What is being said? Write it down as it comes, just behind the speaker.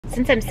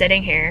Since I'm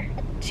sitting here,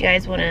 do you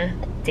guys want a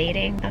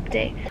dating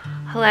update?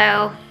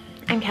 Hello,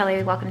 I'm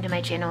Kelly. Welcome to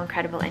my channel,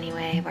 Incredible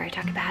Anyway, where I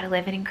talk about how to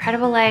live an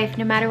incredible life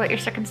no matter what your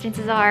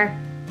circumstances are.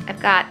 I've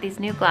got these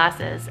new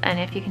glasses, and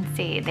if you can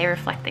see, they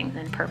reflect things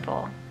in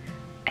purple.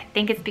 I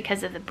think it's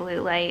because of the blue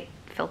light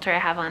filter I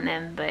have on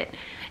them, but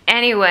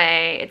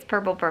anyway, it's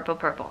purple, purple,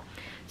 purple.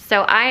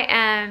 So I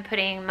am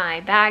putting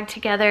my bag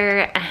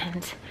together,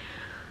 and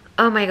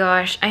oh my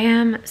gosh, I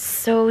am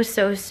so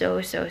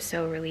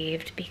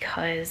relieved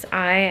because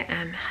I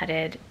am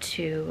headed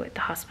to the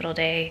hospital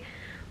day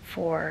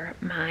for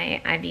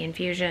my IV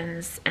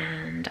infusions,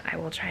 and I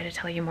will try to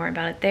tell you more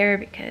about it there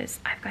because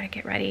I've got to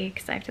get ready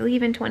because I have to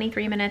leave in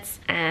 23 minutes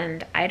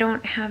and I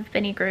don't have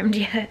been groomed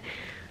yet.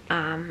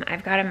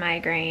 I've got a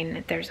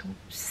migraine. There's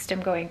a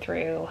system going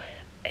through.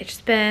 It's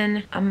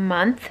been a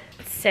month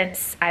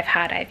since I've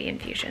had IV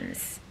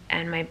infusions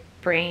and my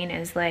brain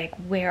is like,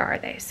 where are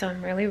they? So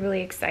I'm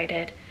really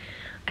excited.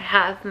 I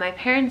have my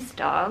parents'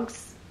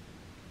 dogs.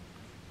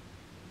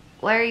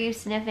 Why are you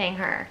sniffing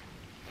her?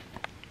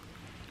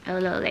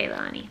 Hello,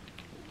 Leilani.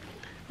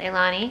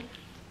 Leilani,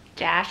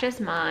 Dash is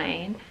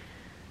mine.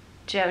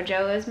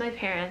 Jojo is my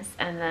parents,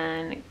 and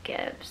then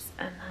Gibbs.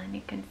 And then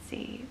you can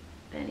see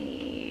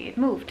Benny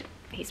moved.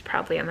 He's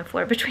probably on the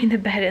floor between the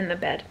bed and the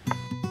bed.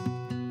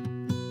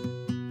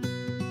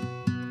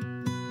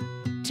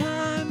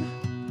 Time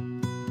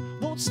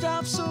won't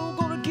stop, so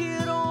gonna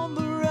get on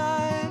the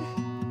ride.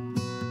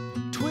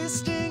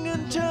 Twisting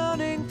and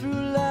turning through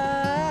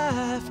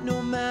life.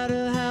 No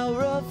matter how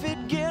rough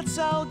it gets,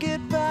 I'll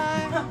get by.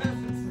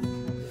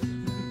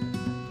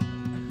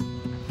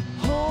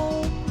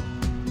 Home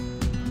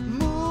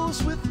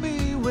moves with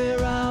me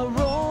where I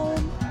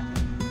roam.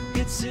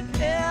 It's in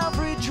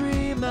every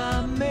dream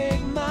I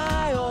make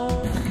my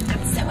own.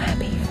 I'm so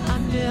happy.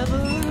 I'm never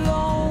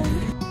alone.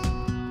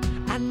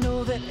 I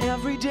know that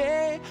every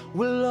day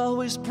will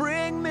always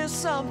bring me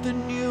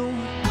something new.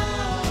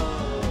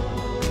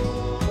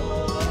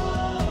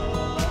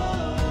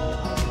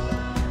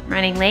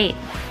 Running late,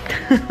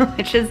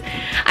 which is,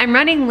 I'm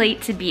running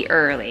late to be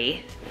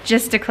early,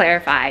 just to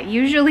clarify.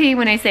 Usually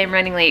when I say I'm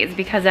running late, it's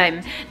because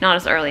I'm not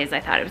as early as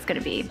I thought it was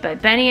gonna be.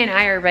 But Benny and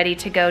I are ready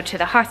to go to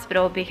the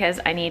hospital because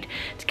I need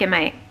to get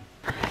my,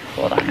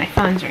 hold on, my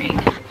phone's ringing.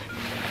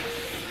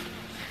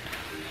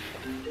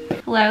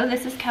 Hello,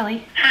 this is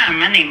Kelly. Hi,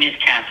 my name is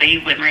Kathy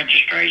with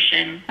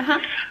registration.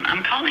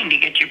 I'm calling to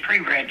get you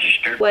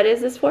pre-registered. What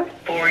is this for?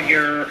 For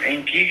your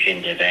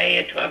infusion today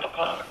at 12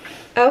 o'clock.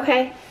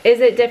 Okay. Is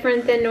it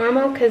different than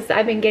normal? Because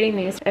I've been getting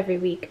these every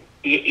week.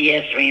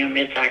 Yes, ma'am.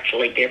 It's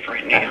actually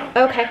different now.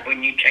 Okay.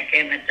 When you check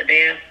in at the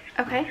desk.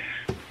 Okay.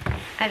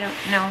 I don't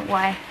know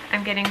why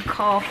I'm getting a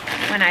call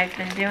when I've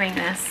been doing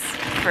this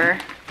for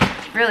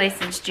really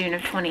since June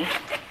of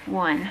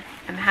 21.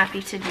 I'm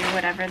happy to do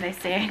whatever they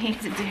say I need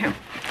to do.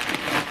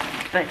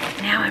 But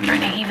now I'm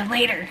running even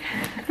later.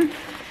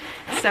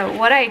 So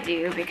what I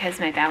do, because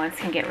my balance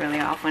can get really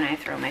off when I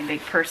throw my big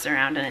purse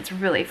around and it's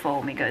really full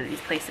when we go to these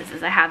places,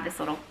 is I have this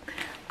little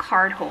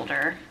card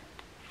holder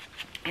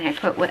and I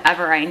put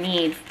whatever I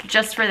need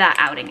just for that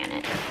outing in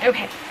it.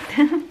 Okay.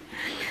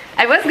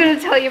 I was going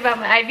to tell you about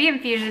my IV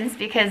infusions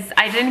because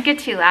I didn't get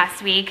to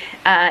last week,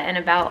 and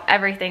about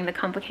everything, the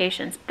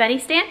complications. Benny,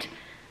 stand.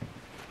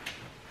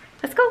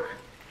 Let's go.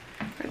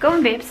 We're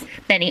going, babes.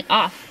 Benny,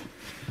 off.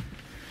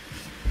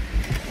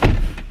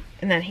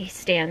 And then he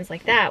stands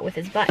like that with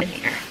his butt in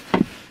the air.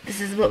 This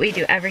is what we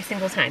do every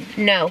single time.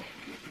 No.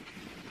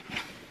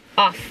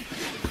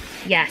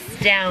 Off. Yes,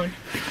 down.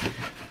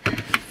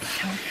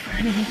 So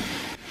funny.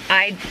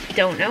 I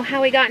don't know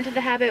how we got into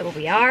the habit, but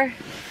we are.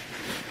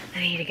 I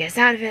need to get us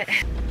out of it.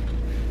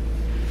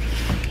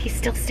 He's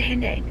still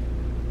standing.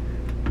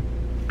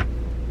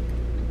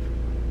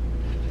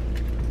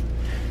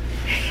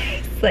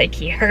 It's like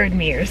he heard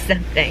me or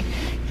something.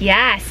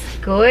 Yes,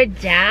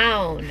 good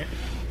down.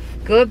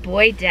 Good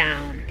boy,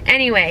 down.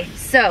 Anyway,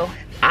 so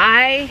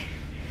I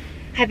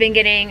have been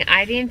getting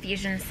IV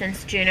infusions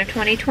since June of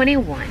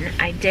 2021.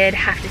 I did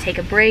have to take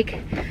a break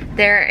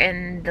there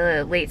in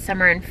the late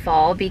summer and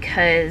fall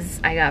because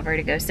I got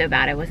vertigo so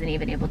bad I wasn't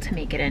even able to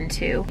make it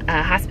into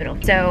a hospital.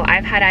 So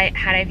I've had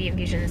IV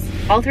infusions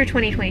all through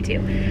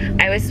 2022.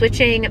 I was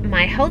switching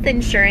my health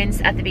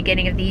insurance at the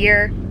beginning of the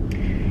year,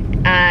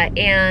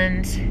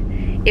 and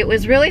it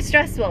was really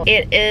stressful.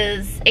 It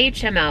is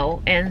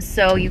HMO, and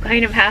so you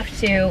kind of have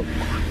to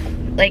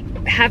like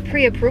have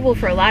pre-approval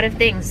for a lot of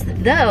things.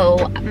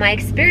 Though my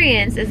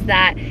experience is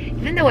that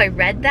even though I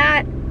read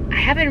that, I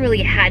haven't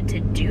really had to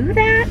do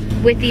that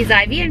with these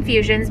IV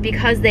infusions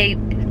because they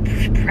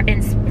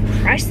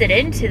press it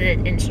into the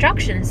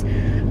instructions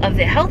of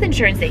the health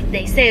insurance.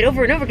 They say it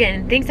over and over again,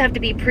 and things have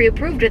to be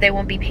pre-approved or they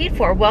won't be paid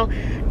for. Well,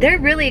 they're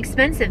really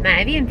expensive,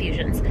 my IV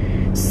infusions.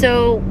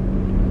 So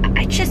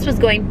I just was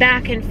going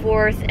back and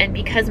forth, and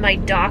because my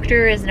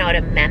doctor is not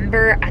a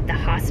member at the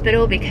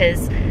hospital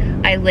because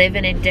I live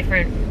in a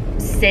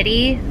different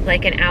city,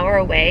 like an hour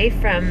away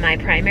from my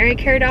primary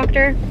care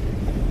doctor,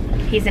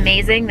 He's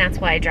amazing, that's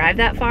why I drive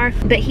that far.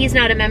 But he's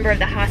not a member of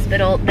the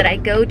hospital that I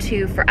go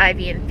to for IV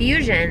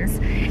infusions,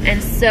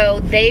 and so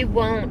they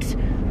won't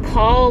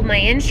call my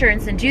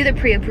insurance and do the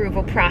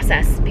pre-approval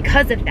process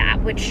because of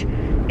that, which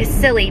is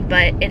silly,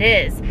 but it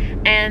is.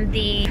 And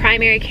the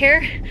primary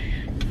care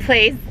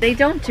place, they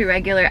don't do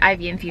regular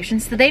IV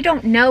infusions, so they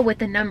don't know what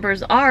the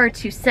numbers are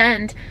to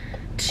send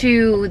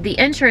to the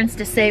insurance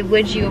to say,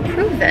 would you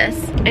approve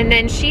this? And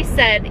then she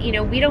said, you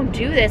know, we don't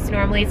do this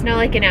normally. It's not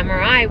like an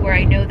MRI where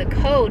I know the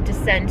code to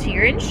send to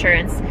your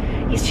insurance.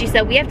 She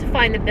said, we have to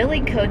find the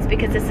billing codes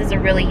because this is a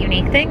really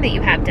unique thing that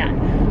you have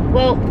done.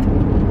 Well,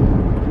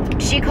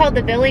 she called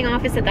the billing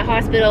office at the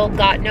hospital,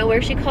 got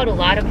nowhere. She called a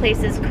lot of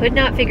places, could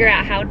not figure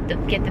out how to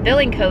get the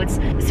billing codes.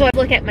 So I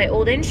look at my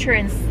old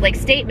insurance like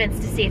statements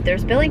to see if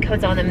there's billing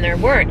codes on them. There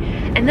weren't.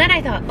 And then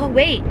I thought, oh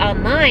wait,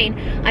 online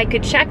I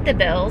could check the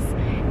bills,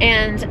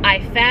 and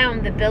I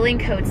found the billing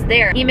codes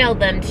there, emailed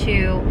them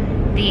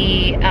to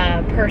the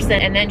person,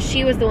 and then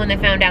she was the one that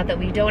found out that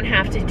we don't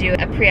have to do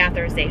a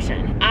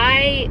pre-authorization.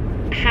 I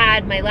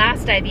had my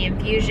last IV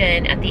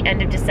infusion at the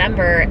end of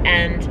December,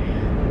 and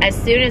as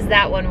soon as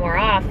that one wore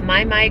off,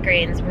 my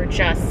migraines were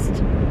just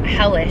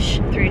hellish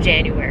through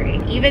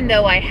January. Even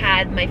though I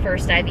had my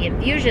first IV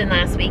infusion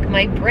last week,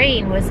 my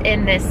brain was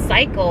in this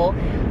cycle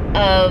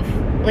of,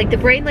 like, the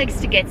brain likes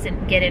to get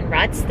in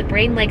ruts. The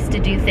brain likes to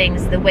do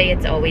things the way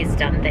it's always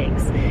done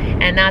things.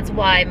 And that's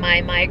why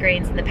my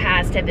migraines in the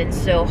past have been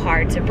so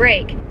hard to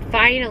break.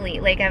 Finally,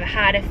 like, I've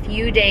had a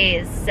few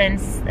days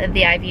since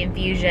the IV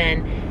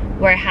infusion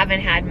where I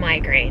haven't had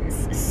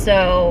migraines.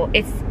 So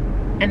it's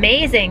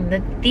amazing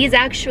that these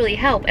actually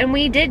help. And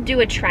we did do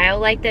a trial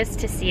like this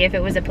to see if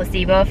it was a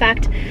placebo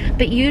effect,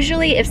 but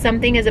usually if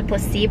something is a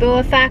placebo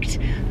effect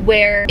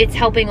where it's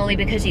helping only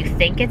because you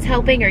think it's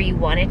helping or you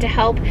want it to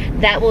help,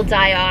 that will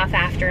die off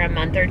after a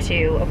month or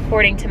two,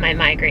 according to my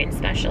migraine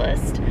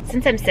specialist.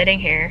 Since I'm sitting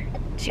here,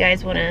 do you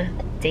guys want a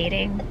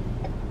dating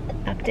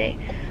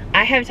update?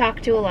 I have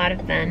talked to a lot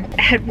of men.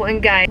 I had one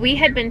guy, we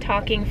had been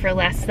talking for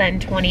less than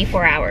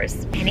 24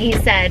 hours, and he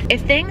said, if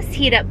things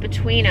heat up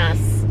between us,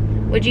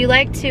 would you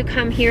like to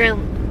come here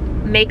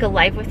and make a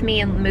life with me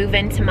and move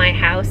into my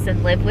house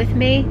and live with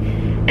me?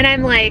 And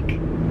I'm like,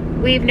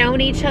 we've known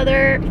each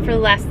other for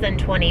less than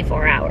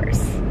 24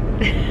 hours.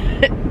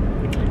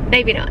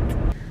 Maybe not.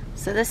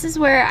 So this is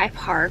where I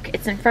park.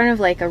 It's in front of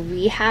like a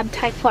rehab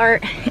type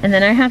part, and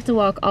then I have to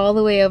walk all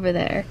the way over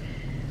there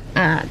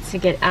to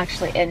get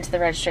actually into the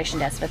registration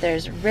desk, but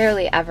there's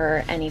rarely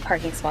ever any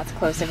parking spots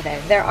close over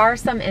there. There are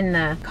some in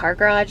the car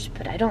garage,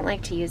 but I don't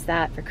like to use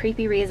that for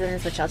creepy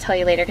reasons, which I'll tell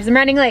you later because I'm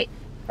running late.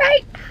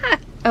 Right?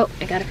 Oh,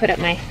 I gotta put up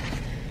my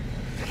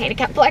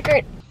handicap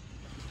placard.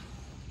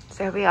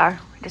 So here we are.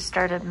 We just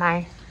started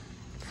my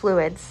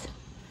fluids,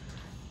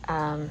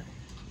 and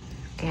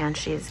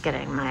she's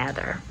getting my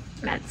other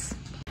meds.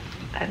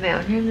 I have my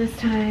own room this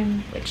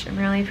time, which I'm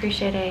really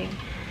appreciating.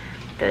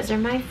 Those are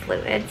my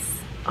fluids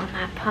on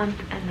that pump,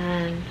 and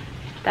then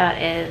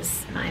that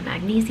is my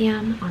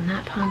magnesium on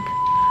that pump.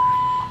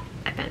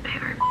 I bent my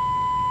arm.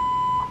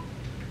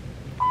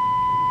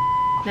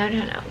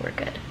 No, we're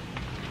good.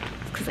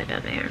 It's because I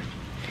bent my arm.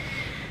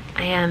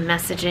 I am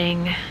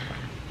messaging,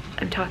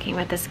 I'm talking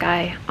with this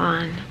guy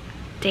on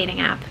dating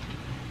app.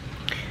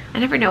 I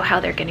never know how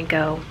they're gonna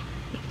go.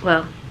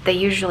 Well, they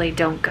usually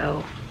don't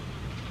go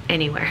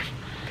anywhere.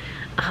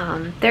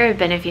 There have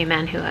been a few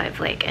men who I've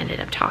like ended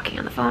up talking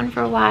on the phone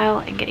for a while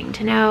and getting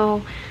to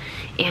know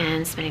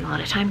and spending a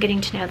lot of time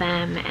getting to know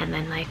them, and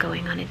then like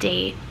going on a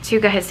date. Two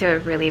guys who I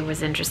really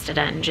was interested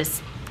in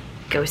just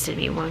ghosted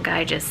me. One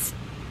guy just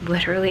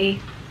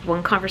literally,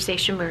 one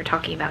conversation we were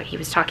talking about, he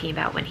was talking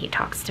about when he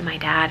talks to my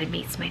dad and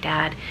meets my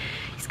dad,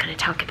 he's gonna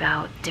talk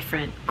about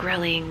different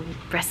grilling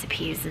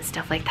recipes and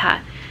stuff like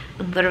that.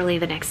 And literally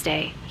the next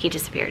day he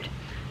disappeared,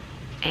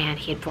 and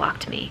he had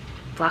blocked me,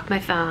 blocked my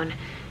phone.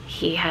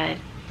 He had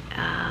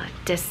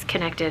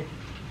disconnected,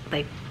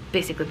 like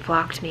basically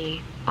blocked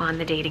me on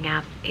the dating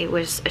app. It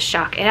was a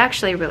shock. It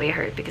actually really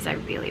hurt because I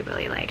really,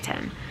 really liked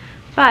him.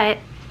 But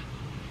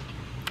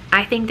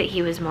I think that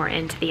he was more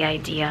into the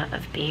idea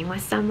of being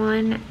with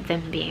someone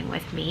than being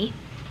with me.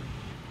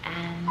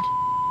 And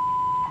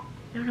I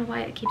don't know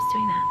why it keeps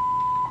doing that.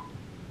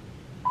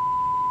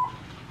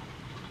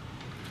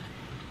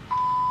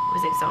 I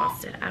was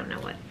exhausted. I don't know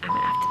what. I'm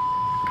gonna have to,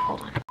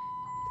 hold on.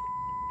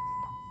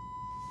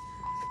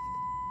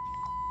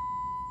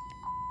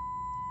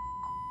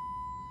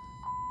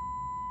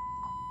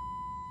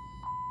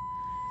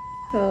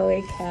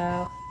 Holy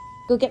cow.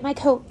 Go get my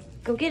coat.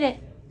 Go get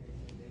it.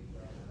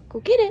 Go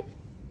get it.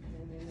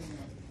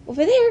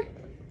 Over there. A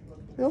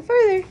little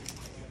further.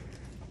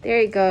 There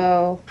you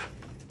go.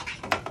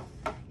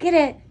 Get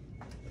it.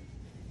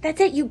 That's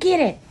it. You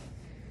get it.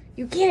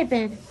 You get it,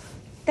 Ben.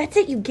 That's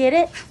it. You get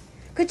it.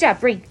 Good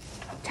job. Bring.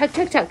 Tug,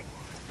 tug, tug.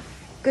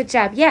 Good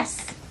job.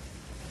 Yes.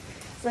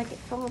 It's like it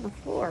fell on the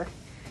floor.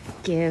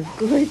 Give.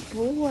 Good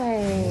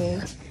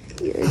boy.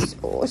 You're so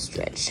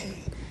ostrich.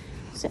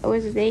 So I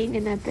was laying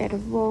in that bed a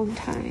long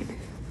time.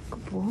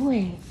 Good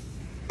boy.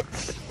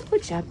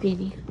 Good job,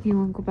 Benny. You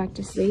want to go back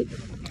to sleep?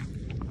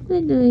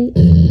 Good night.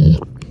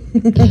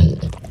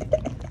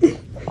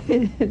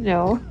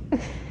 No.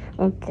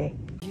 Okay.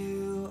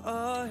 You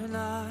are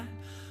not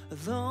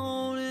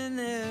alone in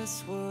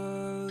this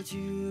world.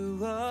 You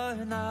are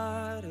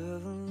not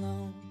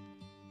alone.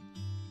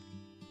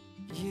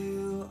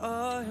 You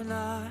are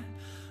not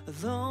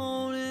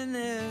alone in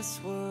this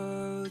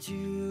world.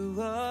 You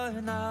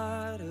are not